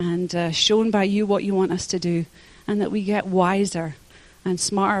and shown by you what you want us to do, and that we get wiser and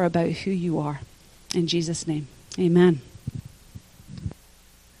smarter about who you are. In Jesus' name, amen.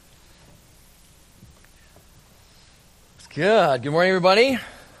 Good. Good morning, everybody.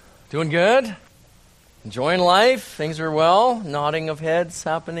 Doing good? Enjoying life? Things are well? Nodding of heads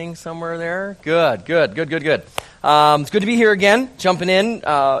happening somewhere there? Good. It's good to be here again, jumping in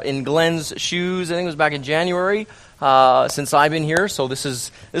Glenn's shoes. I think it was back in January since I've been here, so this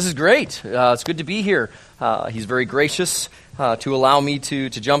is great. It's good to be here. He's very gracious to allow me to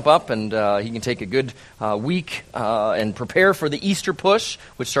jump up, and he can take a good week and prepare for the Easter push,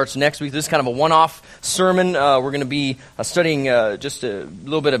 which starts next week. This is kind of a one-off sermon. We're going to be studying just a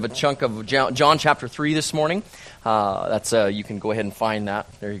little bit of a chunk of John chapter 3 this morning. That's you can go ahead and find that.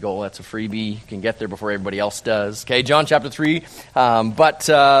 There you go. That's a freebie. You can get there before everybody else does. Okay, John chapter 3. But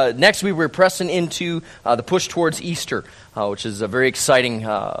next week we're pressing into the push towards Easter, which is a very exciting.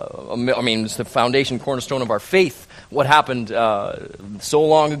 It's the foundation, cornerstone of our faith. What happened so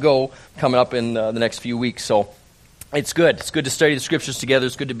long ago, coming up in the next few weeks. So it's good. It's good to study the scriptures together.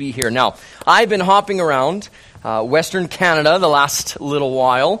 It's good to be here. Now, I've been hopping around Western Canada the last little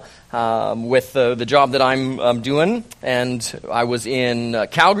while with the job that I'm doing. And I was in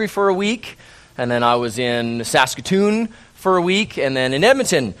Calgary for a week, and then I was in Saskatoon for a week, and then in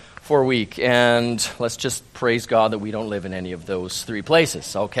Edmonton for a week. And let's just praise God that we don't live in any of those three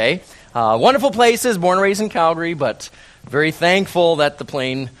places, okay? Wonderful places, born and raised in Calgary, but very thankful that the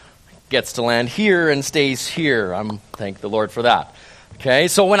plane gets to land here and stays here. Thank the Lord for that. Okay,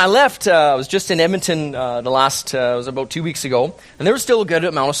 so when I left, I was just in Edmonton it was about 2 weeks ago, and there was still a good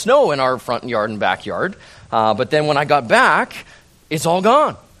amount of snow in our front yard and backyard. But then when I got back, it's all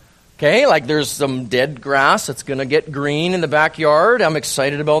gone. Okay, like there's some dead grass that's going to get green in the backyard. I'm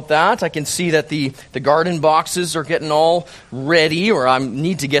excited about that. I can see that the garden boxes are getting all ready, or I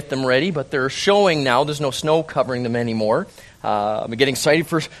need to get them ready, but they're showing now. There's no snow covering them anymore. I'm getting excited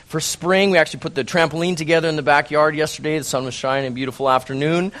for spring. We actually put the trampoline together in the backyard yesterday. The sun was shining, beautiful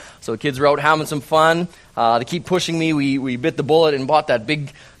afternoon. So the kids were out having some fun. They keep pushing me. We bit the bullet and bought that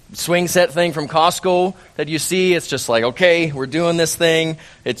big swing set thing from Costco that you see. It's just like, okay, we're doing this thing.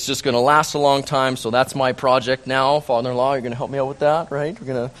 It's just going to last a long time. So that's my project now. Father-in-law, you're going to help me out with that, right? We're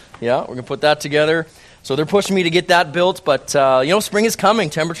going to put that together. So they're pushing me to get that built, but spring is coming.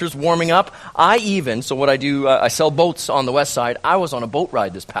 Temperature's warming up. So what I do, I sell boats on the west side. I was on a boat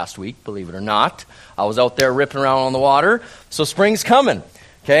ride this past week, believe it or not. I was out there ripping around on the water. So spring's coming.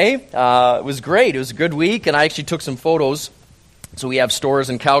 Okay, it was great. It was a good week, and I actually took some photos. So we have stores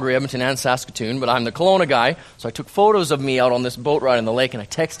in Calgary, Edmonton, and Saskatoon, but I'm the Kelowna guy, so I took photos of me out on this boat ride in the lake, and I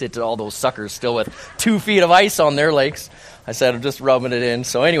texted to all those suckers still with 2 feet of ice on their lakes. I said, I'm just rubbing it in.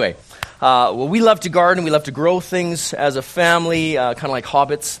 So anyway, we love to garden. We love to grow things as a family, kind of like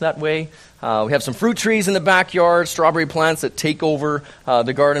hobbits that way. We have some fruit trees in the backyard, strawberry plants that take over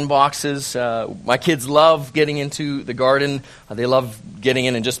the garden boxes. My kids love getting into the garden. They love getting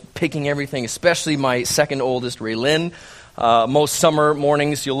in and just picking everything, especially my second oldest, Raylyn. Most summer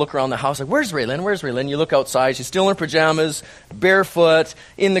mornings, you'll look around the house like, where's Raylyn? You look outside, she's still in her pajamas, barefoot,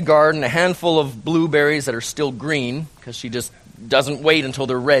 in the garden, a handful of blueberries that are still green, because she just doesn't wait until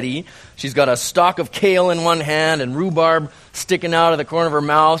they're ready. She's got a stalk of kale in one hand and rhubarb sticking out of the corner of her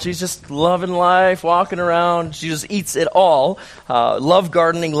mouth. She's just loving life, walking around. She just eats it all. Love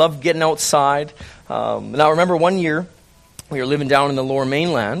gardening, love getting outside. Now, remember one year, we were living down in the Lower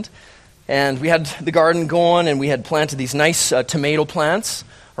Mainland, and we had the garden going, and we had planted these nice tomato plants,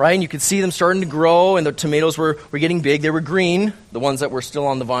 right? And you could see them starting to grow, and the tomatoes were getting big. They were green, the ones that were still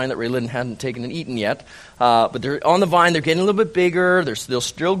on the vine that Raylyn hadn't taken and eaten yet. But they're on the vine. They're getting a little bit bigger. They're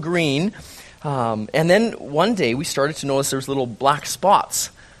still green. And then one day we started to notice there was little black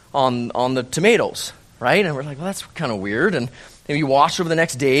spots on the tomatoes, right? And we're like, well, that's kind of weird. And we watched over the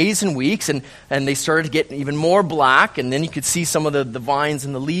next days and weeks, and they started to get even more black, and then you could see some of the vines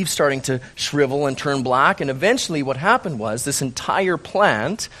and the leaves starting to shrivel and turn black, and eventually what happened was this entire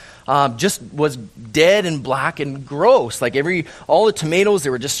plant just was dead and black and gross. Like all the tomatoes, they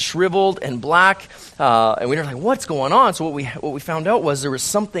were just shriveled and black, and we were like, what's going on? So what we found out was there was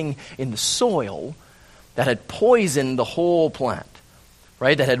something in the soil that had poisoned the whole plant.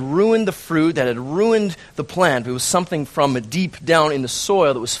 Right, that had ruined the fruit, that had ruined the plant. It was something from deep down in the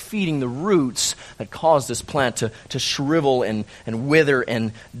soil that was feeding the roots that caused this plant to shrivel and wither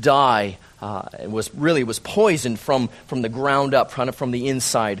and die. It was poisoned from the ground up, from the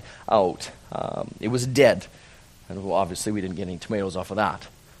inside out. It was dead. And obviously we didn't get any tomatoes off of that.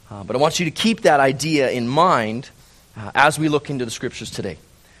 But I want you to keep that idea in mind as we look into the scriptures today.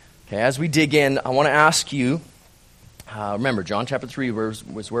 Okay, as we dig in, I want to ask you, Remember, John chapter 3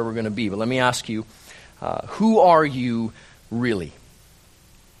 was where we're going to be. But let me ask you, who are you really?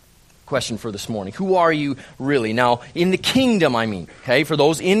 Question for this morning. Who are you really? Now, in the kingdom, okay, for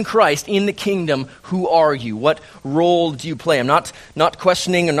those in Christ, in the kingdom, who are you? What role do you play? I'm not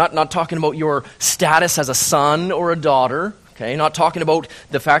questioning, I'm not talking about your status as a son or a daughter, okay? Not talking about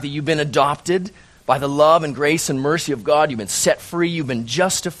the fact that you've been adopted by the love and grace and mercy of God. You've been set free, you've been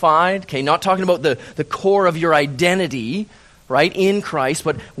justified, okay? Not talking about the core of your identity, right, in Christ,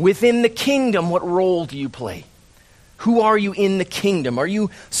 but within the kingdom, what role do you play? Who are you in the kingdom? Are you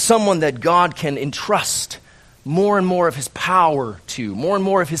someone that God can entrust more and more of his power to, more and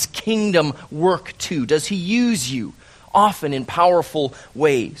more of his kingdom work to? Does he use you often in powerful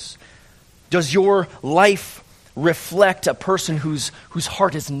ways? Does your life reflect a person whose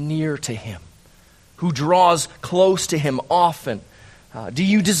heart is near to him, who draws close to him often? Do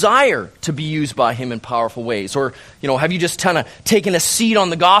you desire to be used by him in powerful ways? Or, have you just kind of taken a seat on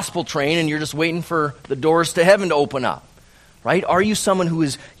the gospel train and you're just waiting for the doors to heaven to open up? Right? Are you someone who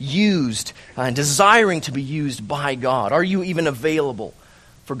is used and desiring to be used by God? Are you even available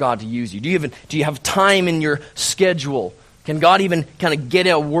for God to use you? Do you have time in your schedule? Can God even kind of get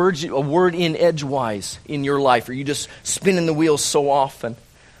a word in edgewise in your life? Or are you just spinning the wheels so often?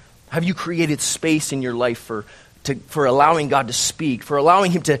 Have you created space in your life for allowing God to speak, for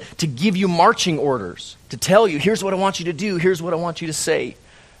allowing him to give you marching orders, to tell you, here's what I want you to do, here's what I want you to say?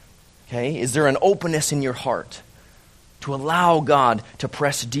 Okay? Is there an openness in your heart to allow God to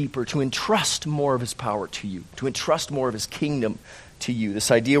press deeper, to entrust more of his power to you, to entrust more of his kingdom to you?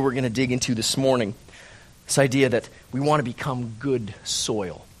 This idea we're going to dig into this morning, this idea that we want to become good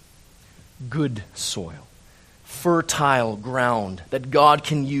soil, fertile ground that God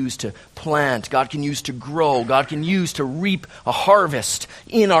can use to plant, God can use to grow, God can use to reap a harvest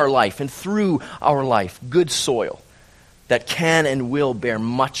in our life and through our life. Good soil that can and will bear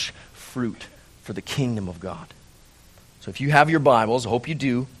much fruit for the kingdom of God. So if you have your Bibles, I hope you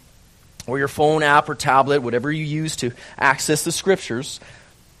do, or your phone app or tablet, whatever you use to access the scriptures,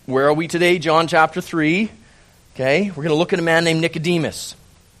 where are we today? John chapter 3. Okay, we're going to look at a man named Nicodemus,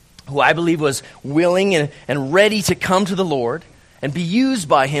 who I believe was willing and ready to come to the Lord and be used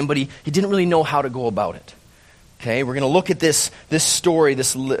by him, but he didn't really know how to go about it. Okay, we're going to look at this story,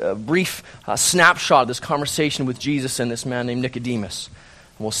 this brief snapshot of this conversation with Jesus and this man named Nicodemus.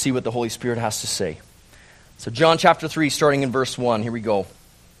 And we'll see what the Holy Spirit has to say. So John chapter 3, starting in verse 1, here we go.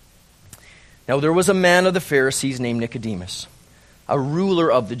 Now there was a man of the Pharisees named Nicodemus, a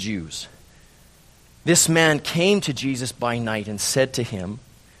ruler of the Jews. This man came to Jesus by night and said to him,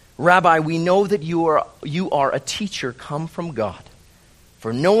 Rabbi, we know that you are a teacher come from God,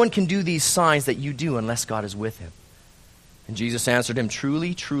 for no one can do these signs that you do unless God is with him. And Jesus answered him,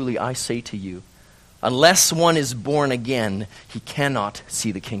 Truly, truly, I say to you, unless one is born again, he cannot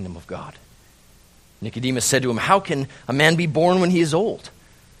see the kingdom of God. Nicodemus said to him, How can a man be born when he is old?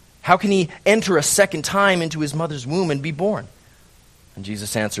 How can he enter a second time into his mother's womb and be born? And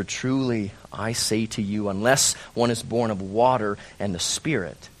Jesus answered, Truly, I say to you, unless one is born of water and the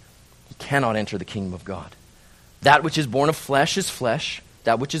Spirit, he cannot enter the kingdom of God. That which is born of flesh is flesh.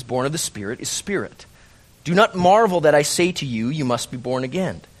 That which is born of the Spirit is spirit. Do not marvel that I say to you, you must be born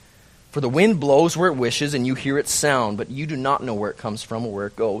again. For the wind blows where it wishes, and you hear its sound, but you do not know where it comes from or where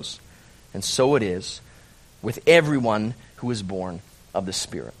it goes. And so it is with everyone who is born of the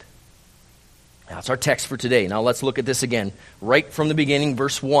Spirit. That's our text for today. Now let's look at this again. Right from the beginning,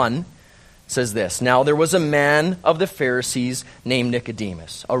 verse 1 says this. Now there was a man of the Pharisees named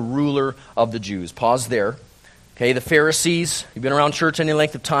Nicodemus, a ruler of the Jews. Pause there. Okay, the Pharisees, you've been around church any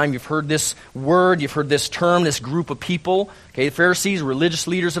length of time, you've heard this word, you've heard this term, this group of people. Okay, the Pharisees, religious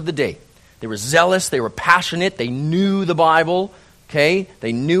leaders of the day. They were zealous, they were passionate, they knew the Bible. Okay,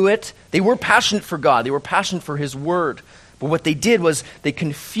 they knew it. They were passionate for God. They were passionate for his word. But what they did was they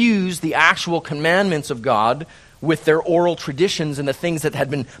confused the actual commandments of God with their oral traditions and the things that had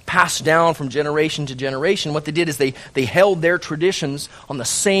been passed down from generation to generation. What they did is they held their traditions on the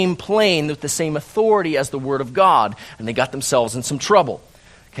same plane with the same authority as the word of God, and they got themselves in some trouble.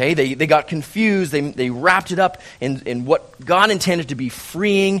 Okay, they got confused. They wrapped it up in what God intended to be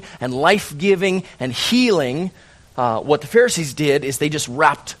freeing and life-giving and healing. What the Pharisees did is they just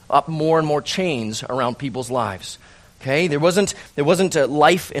wrapped up more and more chains around people's lives. Okay, there wasn't a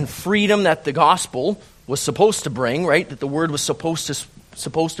life and freedom that the gospel was supposed to bring, right? That the word was supposed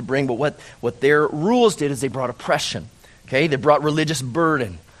to bring. But what their rules did is they brought oppression. Okay, they brought religious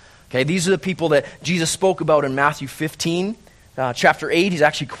burden. Okay, these are the people that Jesus spoke about in Matthew 15, chapter 8. He's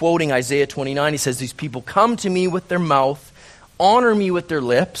actually quoting Isaiah 29. He says, "These people come to me with their mouth, honor me with their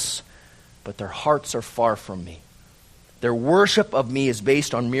lips, but their hearts are far from me. Their worship of me is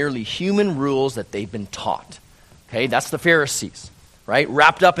based on merely human rules that they've been taught. Okay, that's the Pharisees, right?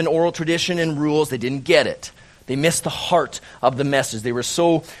 Wrapped up in oral tradition and rules, they didn't get it. They missed the heart of the message. They were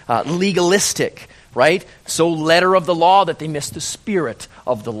so legalistic, right? So letter of the law that they missed the spirit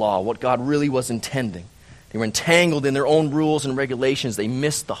of the law, what God really was intending. They were entangled in their own rules and regulations. They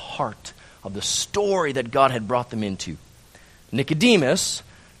missed the heart of the story that God had brought them into. Nicodemus,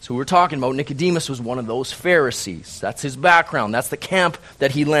 so we're talking about, Nicodemus was one of those Pharisees. That's his background. That's the camp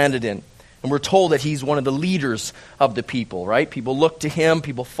that he landed in. And we're told that he's one of the leaders of the people, right? People looked to him.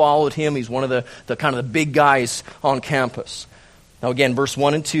 People followed him. He's one of the kind of the big guys on campus. Now again, verse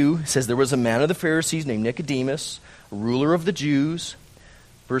 1 and 2 says, there was a man of the Pharisees named Nicodemus, a ruler of the Jews.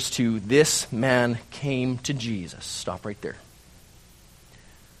 Verse 2, this man came to Jesus. Stop right there.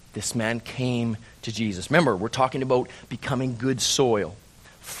 This man came to Jesus. Remember, we're talking about becoming good soil,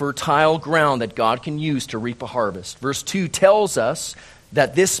 fertile ground that God can use to reap a harvest. Verse 2 tells us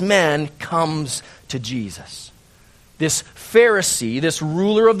that this man comes to Jesus. This Pharisee, this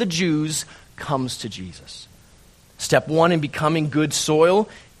ruler of the Jews, comes to Jesus. Step 1 in becoming good soil,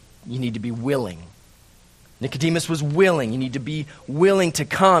 you need to be willing. Nicodemus was willing. You need to be willing to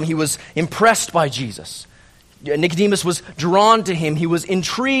come. He was impressed by Jesus. Nicodemus was drawn to him. He was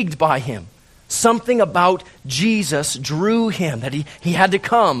intrigued by him. Something about Jesus drew him, that he had to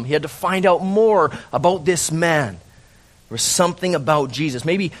come. He had to find out more about this man. There was something about Jesus,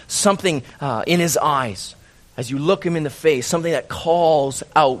 maybe something in his eyes. As you look him in the face, something that calls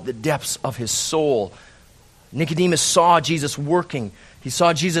out the depths of his soul. Nicodemus saw Jesus working. He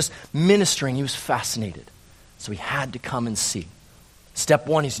saw Jesus ministering. He was fascinated. So he had to come and see. Step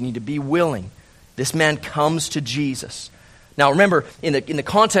 1 is you need to be willing. This man comes to Jesus. Now remember, in the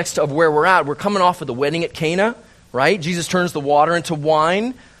context of where we're at, we're coming off of the wedding at Cana, right? Jesus turns the water into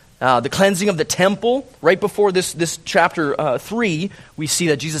wine. The cleansing of the temple. Right before this chapter 3, we see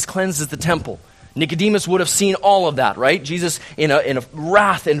that Jesus cleanses the temple. Nicodemus would have seen all of that, right? Jesus in a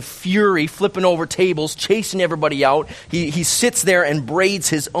wrath and fury, flipping over tables, chasing everybody out. He sits there and braids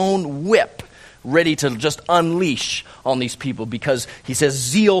his own whip, ready to just unleash on these people because he says,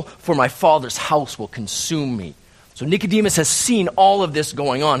 zeal for my Father's house will consume me. So Nicodemus has seen all of this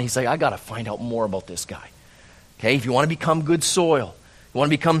going on. He's like, I got to find out more about this guy. Okay, if you want to become good soil, you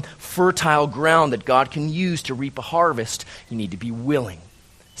want to become fertile ground that God can use to reap a harvest, you need to be willing.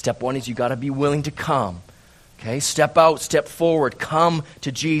 Step 1 is you got to be willing to come. Okay, step out, step forward, come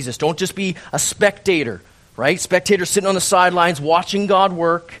to Jesus. Don't just be a spectator, right? Spectator sitting on the sidelines watching God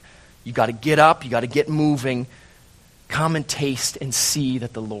work. You got to get up, you got to get moving. Come and taste and see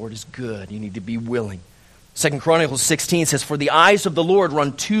that the Lord is good. You need to be willing. 2 Chronicles 16 says, for the eyes of the Lord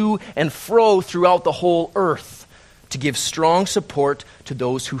run to and fro throughout the whole earth to give strong support to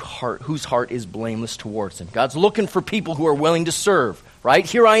those whose heart is blameless towards him. God's looking for people who are willing to serve, right?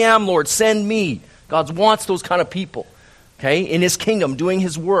 Here I am, Lord, send me. God wants those kind of people, okay? In his kingdom, doing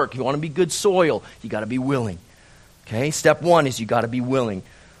his work. You want to be good soil, you got to be willing. Okay, step 1 is you got to be willing.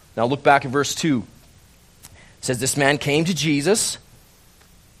 Now look back at verse 2. It says, this man came to Jesus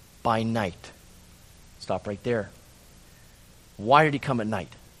by night. Stop right there. Why did he come at night?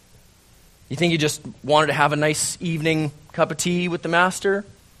 You think he just wanted to have a nice evening cup of tea with the master?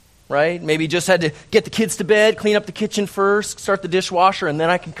 Right? Maybe he just had to get the kids to bed, clean up the kitchen first, start the dishwasher, and then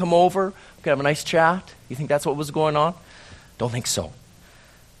I can come over. We can have a nice chat. You think that's what was going on? Don't think so.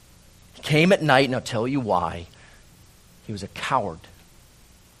 He came at night, and I'll tell you why. He was a coward.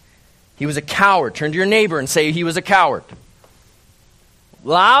 He was a coward. Turn to your neighbor and say he was a coward.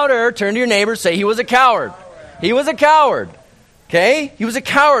 Louder. Turn to your neighbor and say he was a coward. He was a coward. Okay? He was a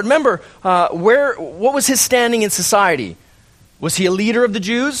coward. Remember, what was his standing in society? Was he a leader of the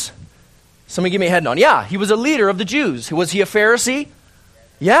Jews? Somebody give me a head nod. Yeah, he was a leader of the Jews. Was he a Pharisee?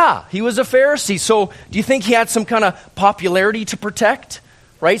 Yeah, he was a Pharisee. So do you think he had some kind of popularity to protect?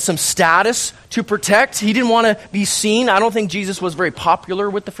 Right? Some status to protect. He didn't want to be seen. I don't think Jesus was very popular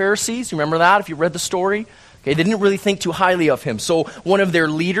with the Pharisees. You remember that if you read the story? Okay, they didn't really think too highly of him. So one of their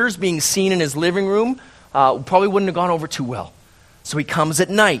leaders being seen in his living room probably wouldn't have gone over too well. So he comes at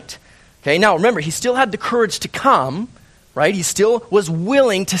night. Okay, now remember, he still had the courage to come, right? He still was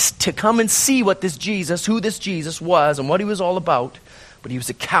willing to come and see what this Jesus, who this Jesus was and what he was all about. But he was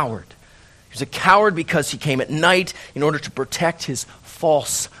a coward. He was a coward because he came at night in order to protect his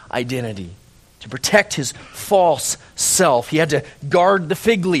false identity, to protect his false self. He had to guard the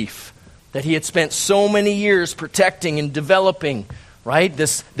fig leaf that he had spent so many years protecting and developing, right?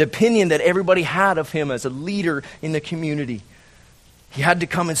 The opinion that everybody had of him as a leader in the community. He had to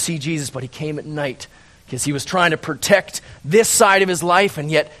come and see Jesus, but he came at night because he was trying to protect this side of his life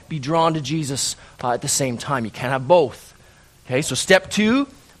and yet be drawn to Jesus at the same time. You can't have both. Okay, so step 2,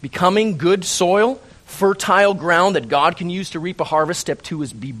 becoming good soil, fertile ground that God can use to reap a harvest. Step 2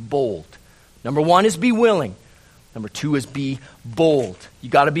 is be bold. Number 1 is be willing. Number 2 is be bold. You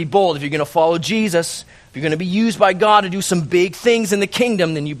got to be bold. If you're going to follow Jesus, if you're going to be used by God to do some big things in the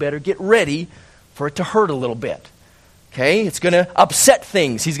kingdom, then you better get ready for it to hurt a little bit. Okay? It's going to upset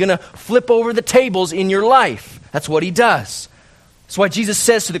things. He's going to flip over the tables in your life. That's what he does. That's why Jesus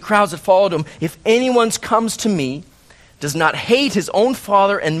says to the crowds that followed him, if anyone comes to me, does not hate his own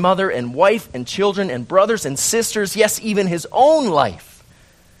father and mother and wife and children and brothers and sisters, yes, even his own life,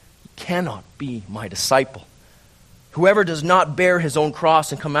 he cannot be my disciple. Whoever does not bear his own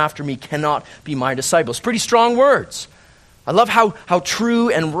cross and come after me cannot be my disciple. It's pretty strong words. I love how true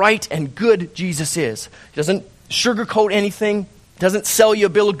and right and good Jesus is. He doesn't sugarcoat anything. Doesn't sell you a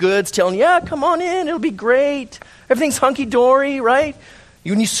bill of goods telling you, yeah, come on in, it'll be great. Everything's hunky-dory, right?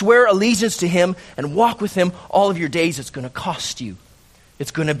 When you swear allegiance to him and walk with him all of your days, it's going to cost you.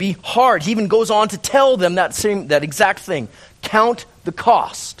 It's going to be hard. He even goes on to tell them that exact thing. Count the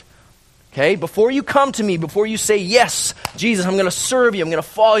cost. Okay? Before you come to me, before you say, yes, Jesus, I'm going to serve you, I'm going to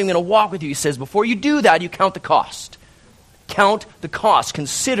follow you, I'm going to walk with you, he says, before you do that, you count the cost. Count the cost.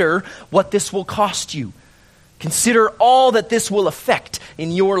 Consider what this will cost you. Consider all that this will affect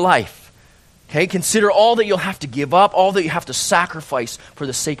in your life. Okay? Consider all that you'll have to give up, all that you have to sacrifice for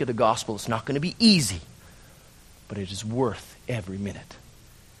the sake of the gospel. It's not going to be easy, but it is worth every minute.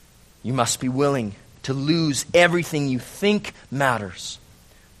 You must be willing to lose everything you think matters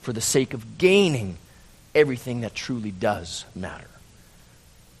for the sake of gaining everything that truly does matter.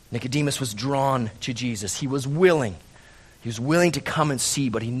 Nicodemus was drawn to Jesus. He was willing. He was willing to come and see,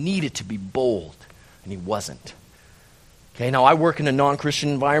 but he needed to be bold, and he wasn't. Okay, now I work in a non-Christian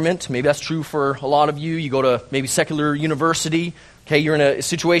environment. Maybe that's true for a lot of you. You go to maybe secular university. Okay, you're in a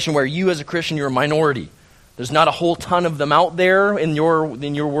situation where you as a Christian, you're a minority. There's not a whole ton of them out there in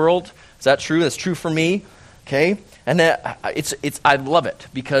your world. Is that true? That's true for me. Okay, and I love it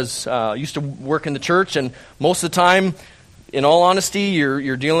because I used to work in the church, and most of the time, in all honesty,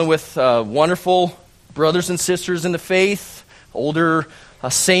 you're dealing with wonderful brothers and sisters in the faith, older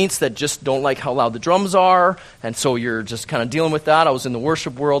saints that just don't like how loud the drums are, and so you're just kind of dealing with that. I was in the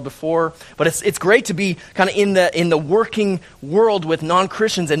worship world before, but it's great to be kind of in the working world with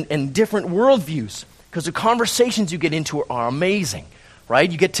non-Christians and different worldviews, because the conversations you get into are amazing,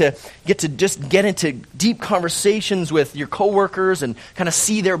 right? You get to just get into deep conversations with your coworkers and kind of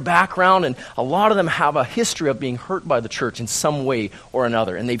see their background, and a lot of them have a history of being hurt by the church in some way or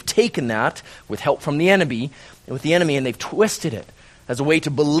another, and they've taken that with help from the enemy, and they've twisted it as a way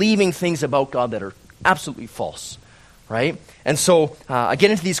to believing things about God that are absolutely false, right? And so I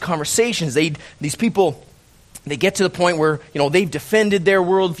get into these conversations. These people, they get to the point where, they've defended their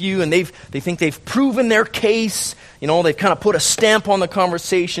worldview and they think they've proven their case. They've kind of put a stamp on the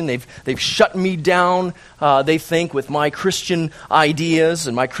conversation. They've shut me down, they think, with my Christian ideas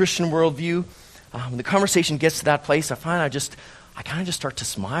and my Christian worldview. When the conversation gets to that place, I kind of just start to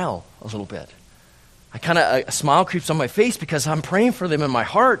smile a little bit. A smile creeps on my face because I'm praying for them in my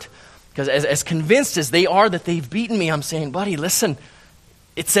heart. Because as convinced as they are that they've beaten me, I'm saying, buddy, listen,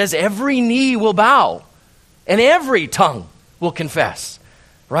 it says every knee will bow and every tongue will confess.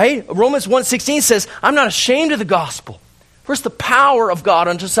 Right? Romans 1:16 says, I'm not ashamed of the gospel. For it's the power of God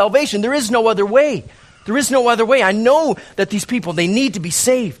unto salvation. There is no other way. There is no other way. I know that these people, they need to be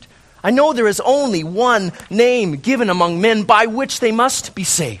saved. I know there is only one name given among men by which they must be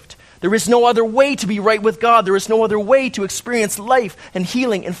saved. There is no other way to be right with God. There is no other way to experience life and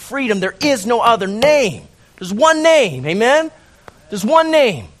healing and freedom. There is no other name. There's one name, amen? There's one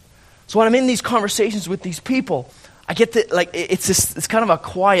name. So when I'm in these conversations with these people, I get it's kind of a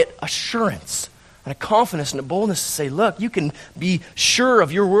quiet assurance and a confidence and a boldness to say, look, you can be sure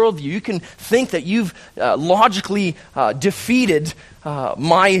of your worldview. You can think that you've logically defeated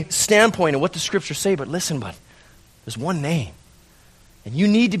my standpoint and what the scriptures say, but listen, bud, there's one name. And you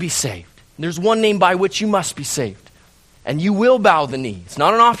need to be saved. There's one name by which you must be saved. And you will bow the knee. It's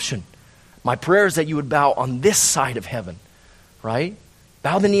not an option. My prayer is that you would bow on this side of heaven, right?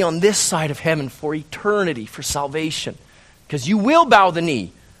 Bow the knee on this side of heaven for eternity, for salvation. Because you will bow the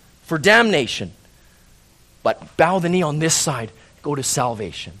knee for damnation. But bow the knee on this side, go to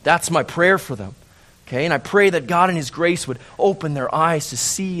salvation. That's my prayer for them. Okay? And I pray that God in His grace would open their eyes to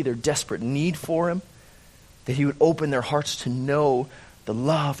see their desperate need for Him. That He would open their hearts to know the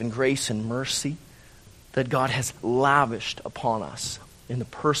love and grace and mercy that God has lavished upon us in the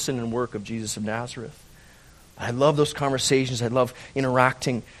person and work of Jesus of Nazareth. I love those conversations. I love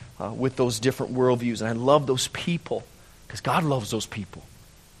interacting with those different worldviews. And I love those people because God loves those people.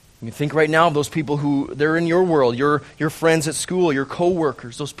 You think right now of those people who, they're in your world, your friends at school, your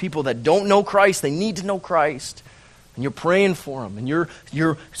coworkers, those people that don't know Christ, they need to know Christ. And you're praying for them, and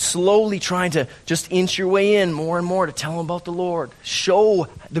you're slowly trying to just inch your way in more and more to tell them about the Lord. Show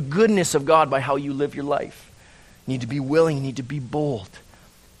the goodness of God by how you live your life. You need to be willing, you need to be bold.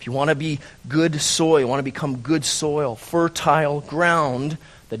 If you want to be good soil, you want to become good soil, fertile ground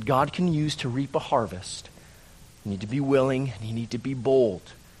that God can use to reap a harvest, you need to be willing and you need to be bold.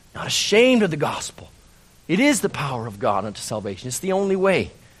 Not ashamed of the gospel. It is the power of God unto salvation. It's the only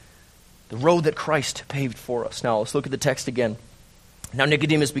way. The road that Christ paved for us. Now, let's look at the text again. Now,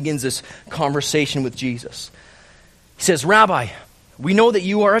 Nicodemus begins this conversation with Jesus. He says, Rabbi, we know that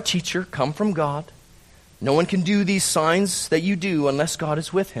you are a teacher come from God. No one can do these signs that you do unless God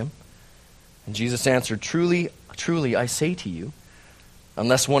is with him. And Jesus answered, Truly, truly, I say to you,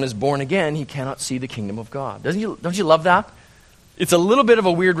 unless one is born again, he cannot see the kingdom of God. Don't you love that? It's a little bit of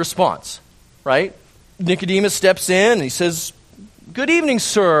a weird response, right? Nicodemus steps in and he says, Good evening,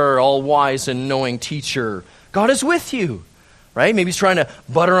 sir, all wise and knowing teacher. God is with you, right? Maybe he's trying to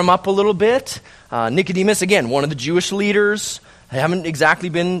butter him up a little bit. Nicodemus, again, one of the Jewish leaders. They haven't exactly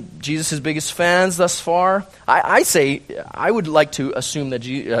been Jesus' biggest fans thus far. I would like to assume that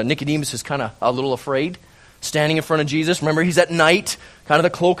Nicodemus is kind of a little afraid, standing in front of Jesus. Remember, he's at night, kind of the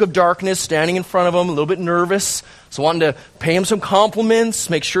cloak of darkness, standing in front of him, a little bit nervous. So wanting to pay him some compliments,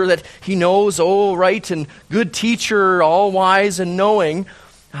 make sure that he knows, right, and good teacher, all wise and knowing.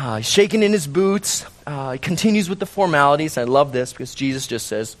 He's shaking in his boots. He continues with the formalities. I love this because Jesus just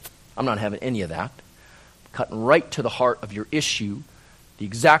says, I'm not having any of that. I'm cutting right to the heart of your issue, the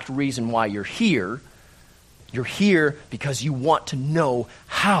exact reason why you're here. You're here because you want to know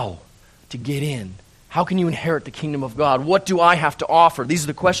how to get in. How can you inherit the kingdom of God? What do I have to offer? These are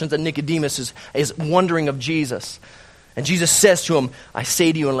the questions that Nicodemus is wondering of Jesus. And Jesus says to him, I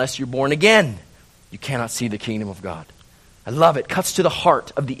say to you, unless you're born again, you cannot see the kingdom of God. I love it. Cuts to the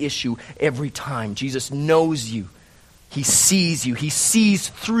heart of the issue every time. Jesus knows you. He sees you. He sees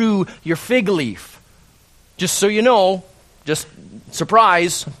through your fig leaf. Just so you know, just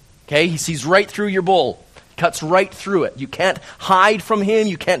surprise, okay? He sees right through your bull. Cuts right through it. You can't hide from him.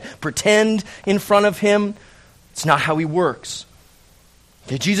 You can't pretend in front of him. It's not how he works.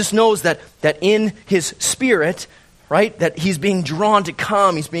 Okay, Jesus knows that in his spirit, right, that he's being drawn to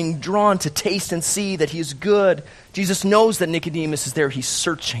come. He's being drawn to taste and see that he is good. Jesus knows that Nicodemus is there. He's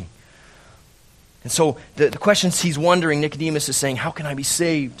searching. And so the questions he's wondering, Nicodemus is saying, how can I be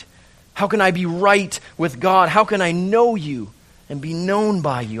saved? How can I be right with God? How can I know you and be known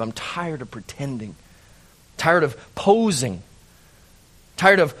by you? I'm tired of pretending. Tired of posing,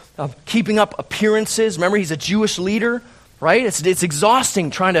 tired of keeping up appearances. Remember, he's a Jewish leader, right? It's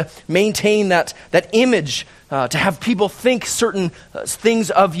exhausting trying to maintain that image, to have people think certain things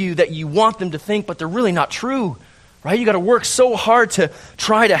of you that you want them to think, but they're really not true, right? You got to work so hard to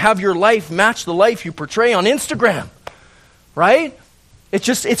try to have your life match the life you portray on Instagram, right?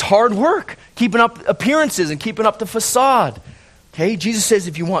 It's hard work, keeping up appearances and keeping up the facade. Okay, Jesus says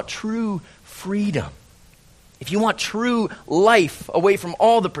if you want true freedom, if you want true life away from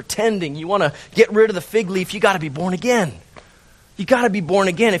all the pretending, you want to get rid of the fig leaf, you got to be born again. You got to be born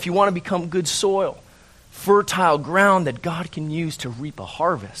again if you want to become good soil, fertile ground that God can use to reap a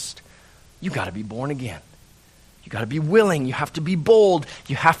harvest. You got to be born again. You got to be willing. You have to be bold.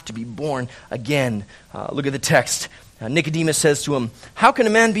 You have to be born again. Look at the text. Nicodemus says to him, how can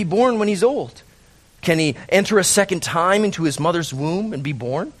a man be born when he's old? Can he enter a second time into his mother's womb and be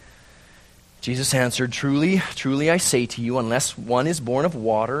born? Jesus answered, Truly, truly I say to you, unless one is born of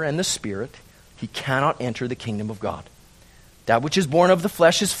water and the Spirit, he cannot enter the kingdom of God. That which is born of the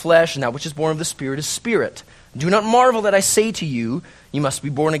flesh is flesh, and that which is born of the Spirit is spirit. Do not marvel that I say to you, you must be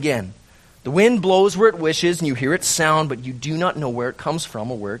born again. The wind blows where it wishes, and you hear its sound, but you do not know where it comes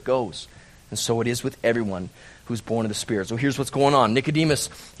from or where it goes. And so it is with everyone who's born of the Spirit. So here's what's going on. Nicodemus,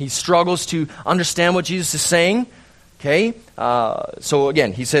 he struggles to understand what Jesus is saying. Okay, so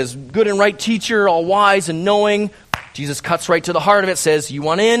again, he says, good and right teacher, all wise and knowing. Jesus cuts right to the heart of it, says, you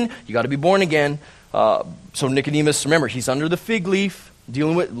want in, you got to be born again. So Nicodemus, remember, he's under the fig leaf,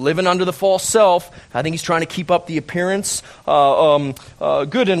 living under the false self. I think he's trying to keep up the appearance.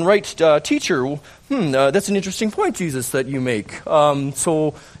 Good and right teacher. That's an interesting point, Jesus, that you make.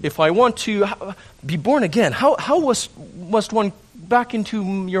 So if I want to be born again, how must one back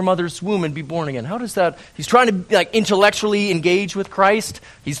into your mother's womb and be born again? How does that? He's trying to intellectually engage with Christ.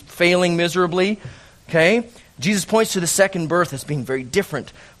 He's failing miserably. Okay? Jesus points to the second birth as being very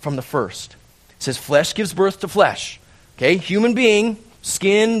different from the first. It says flesh gives birth to flesh. Okay? Human being,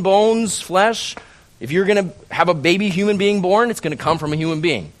 skin, bones, flesh. If you're going to have a baby human being born, it's going to come from a human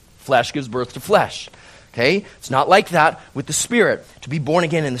being. Flesh gives birth to flesh. Okay? It's not like that with the Spirit. To be born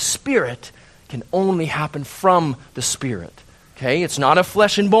again in the Spirit can only happen from the Spirit. Okay? It's not a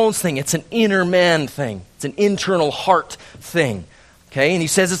flesh and bones thing. It's an inner man thing. It's an internal heart thing. Okay? And he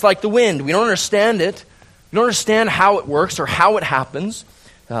says it's like the wind. We don't understand it. We don't understand how it works or how it happens.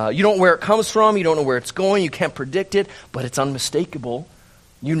 You don't know where it comes from. You don't know where it's going. You can't predict it, but it's unmistakable.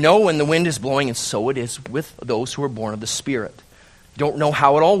 You know when the wind is blowing, and so it is with those who are born of the Spirit. You don't know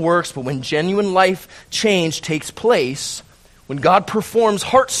how it all works, but when genuine life change takes place, when God performs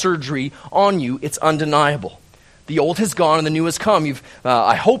heart surgery on you, it's undeniable. The old has gone and the new has come.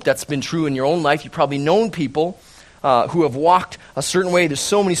 I hope that's been true in your own life. You've probably known people who have walked a certain way. There's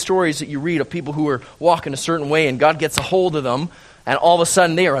so many stories that you read of people who are walking a certain way, and God gets a hold of them, and all of a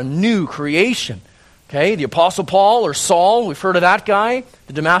sudden they are a new creation. Okay, the Apostle Paul or Saul, we've heard of that guy.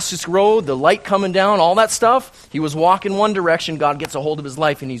 The Damascus Road, the light coming down, all that stuff. He was walking one direction, God gets a hold of his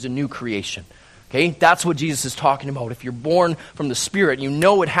life, and he's a new creation. Okay, that's what Jesus is talking about. If you're born from the Spirit, you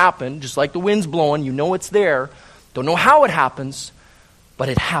know it happened, just like the wind's blowing, you know it's there. Don't know how it happens, but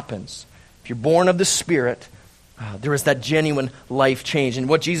it happens. If you're born of the Spirit, there is that genuine life change. And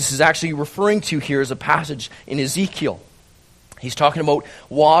what Jesus is actually referring to here is a passage in Ezekiel. He's talking about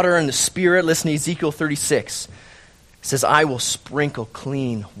water and the Spirit. Listen to Ezekiel 36. It says, I will sprinkle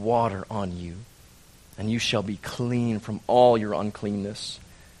clean water on you, and you shall be clean from all your uncleanness.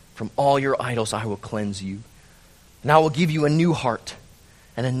 From all your idols I will cleanse you. And I will give you a new heart,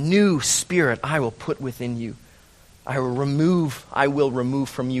 and a new spirit I will put within you. I will remove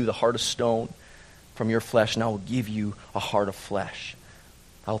from you the heart of stone from your flesh, and I will give you a heart of flesh.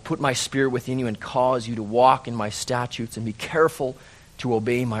 I will put my Spirit within you and cause you to walk in my statutes and be careful to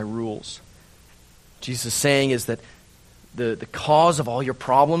obey my rules. Jesus is saying is that the cause of all your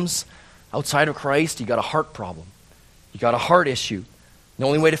problems outside of Christ, you got a heart problem. You got a heart issue. The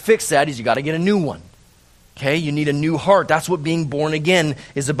only way to fix that is you got to get a new one. Okay, you need a new heart. That's what being born again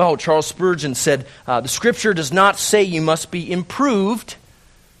is about. Charles Spurgeon said, the Scripture does not say you must be improved.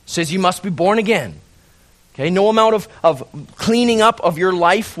 It says you must be born again. Okay, no amount of cleaning up of your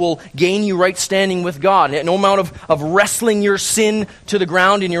life will gain you right standing with God. No amount of wrestling your sin to the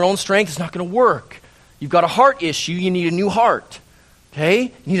ground in your own strength is not going to work. You've got a heart issue. You need a new heart. Okay?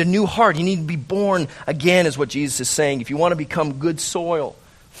 You need a new heart. You need to be born again is what Jesus is saying. If you want to become good soil,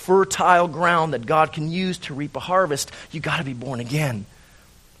 fertile ground that God can use to reap a harvest, you got to be born again.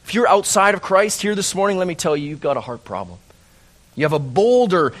 If you're outside of Christ here this morning, let me tell you, you've got a heart problem. You have a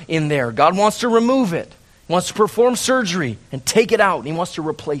boulder in there. God wants to remove it. He wants to perform surgery and take it out. And he wants to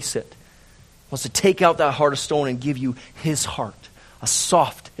replace it. He wants to take out that heart of stone and give you his heart. A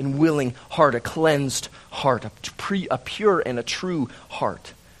soft and willing heart, a cleansed heart, a pure and a true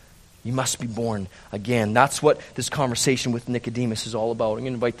heart. You must be born again. That's what this conversation with Nicodemus is all about. I'm going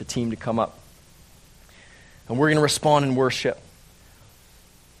to invite the team to come up. And we're going to respond in worship.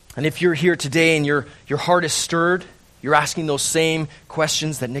 And if you're here today and your heart is stirred, you're asking those same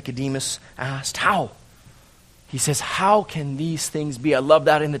questions that Nicodemus asked. How? He says, how can these things be? I love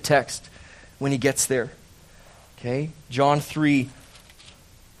that in the text when he gets there. Okay? John 3,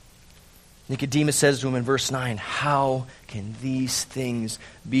 Nicodemus says to him in verse 9, how can these things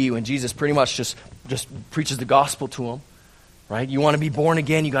be? When Jesus pretty much just preaches the gospel to him, right? You want to be born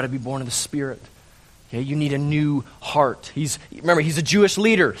again, you got to be born of the Spirit. Okay? You need a new heart. Remember, he's a Jewish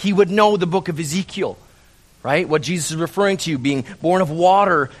leader. He would know the book of Ezekiel. Right? What Jesus is referring to, being born of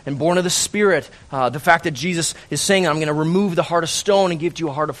water and born of the Spirit. The fact that Jesus is saying, I'm going to remove the heart of stone and give you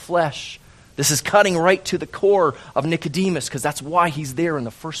a heart of flesh. This is cutting right to the core of Nicodemus, because that's why he's there in the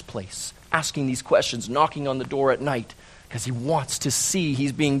first place, asking these questions, knocking on the door at night, because he wants to see.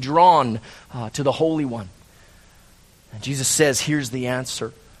 He's being drawn to the Holy One. And Jesus says, here's the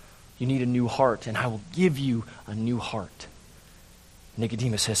answer. You need a new heart, and I will give you a new heart.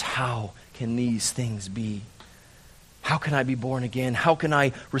 Nicodemus says, how can these things be? How can I be born again? How can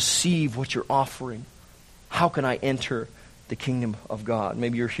I receive what you're offering? How can I enter the kingdom of God?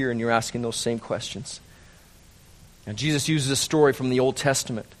 Maybe you're here and you're asking those same questions. And Jesus uses a story from the Old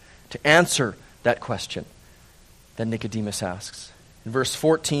Testament to answer that question that Nicodemus asks. In verse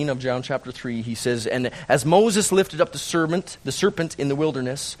 14 of John chapter 3, he says, and as Moses lifted up the serpent in the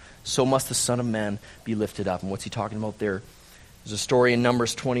wilderness, so must the Son of Man be lifted up. And what's he talking about there? There's a story in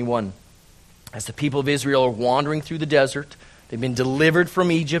Numbers 21. As the people of Israel are wandering through the desert, they've been delivered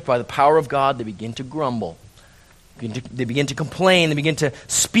from Egypt by the power of God, they begin to grumble. They begin to complain. They begin to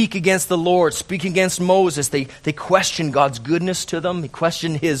speak against the Lord, speak against Moses. They question God's goodness to them. They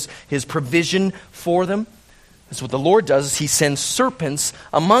question his provision for them. That's what the Lord does, is he sends serpents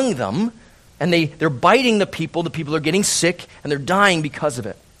among them, and they're biting the people. The people are getting sick, and they're dying because of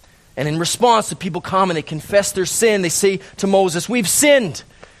it. And in response, the people come and they confess their sin. They say to Moses, we've sinned.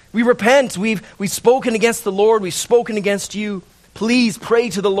 We repent. We've spoken against the Lord. We've spoken against you. Please pray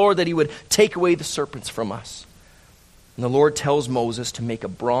to the Lord that he would take away the serpents from us. And the Lord tells Moses to make a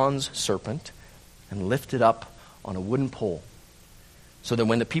bronze serpent and lift it up on a wooden pole, so that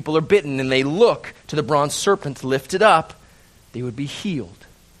when the people are bitten and they look to the bronze serpent lifted up, they would be healed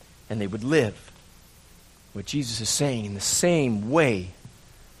and they would live. What Jesus is saying, in the same way,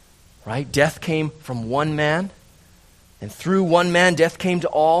 right? Death came from one man, and through one man death came to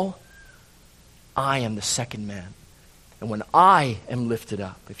all. I am the second man. And when I am lifted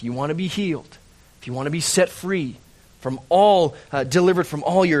up, if you want to be healed, if you want to be set free from all, delivered from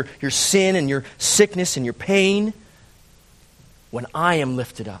all your sin and your sickness and your pain, when I am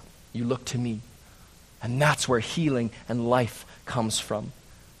lifted up, you look to me. And that's where healing and life comes from.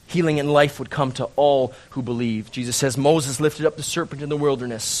 Healing and life would come to all who believe. Jesus says, Moses lifted up the serpent in the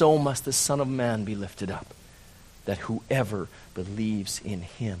wilderness, so must the Son of Man be lifted up, that whoever believes in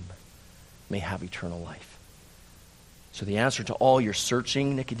him may have eternal life. So the answer to all your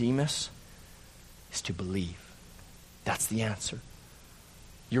searching, Nicodemus, is to believe. That's the answer.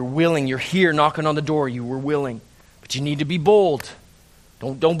 You're willing. You're here knocking on the door. You were willing. But you need to be bold.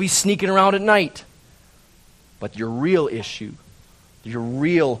 Don't be sneaking around at night. But your real issue, your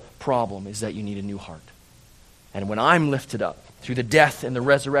real problem is that you need a new heart. And when I'm lifted up through the death and the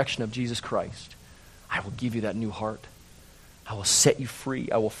resurrection of Jesus Christ, I will give you that new heart. I will set you free.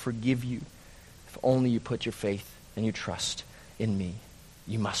 I will forgive you. If only you put your faith and your trust in me.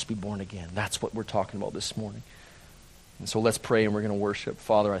 You must be born again. That's what we're talking about this morning. And so let's pray and we're going to worship.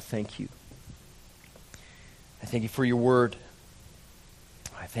 Father, I thank you. I thank you for your word.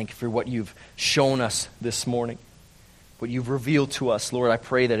 I thank you for what you've shown us this morning, what you've revealed to us. Lord, I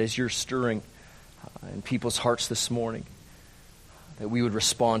pray that as you're stirring in people's hearts this morning, that we would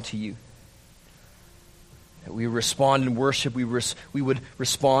respond to you. That we respond in worship. We would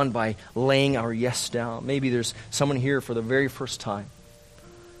respond by laying our yes down. Maybe there's someone here for the very first time.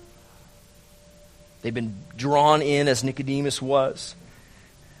 They've been drawn in as Nicodemus was.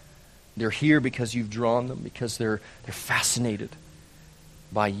 They're here because you've drawn them, because they're fascinated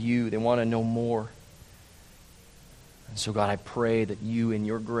by you. They want to know more. And so, God, I pray that you in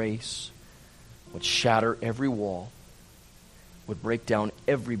your grace would shatter every wall, would break down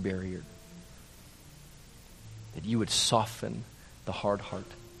every barrier, that you would soften the hard heart,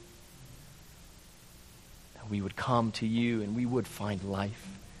 that we would come to you and we would find life,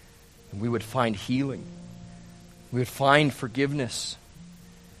 and we would find healing, we would find forgiveness.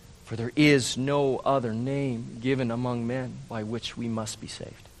 For there is no other name given among men by which we must be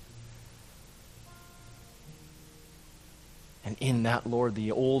saved. And in that, Lord,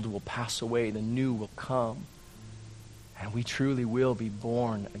 the old will pass away, the new will come, and we truly will be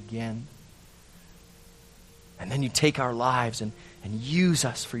born again. And then you take our lives and use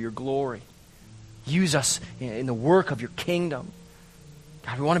us for your glory. Use us in the work of your kingdom.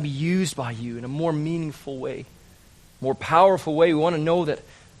 God, we want to be used by you in a more meaningful way, more powerful way. We want to know that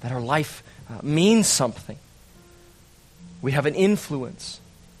our life means something. We have an influence.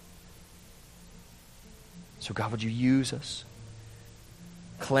 So God, would you use us,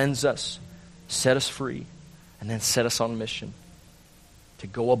 cleanse us, set us free, and then set us on mission to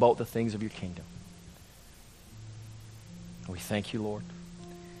go about the things of your kingdom. And we thank you, Lord.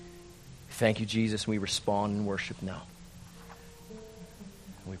 We thank you, Jesus, and we respond in worship now.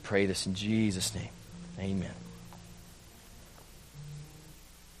 And we pray this in Jesus' name. Amen.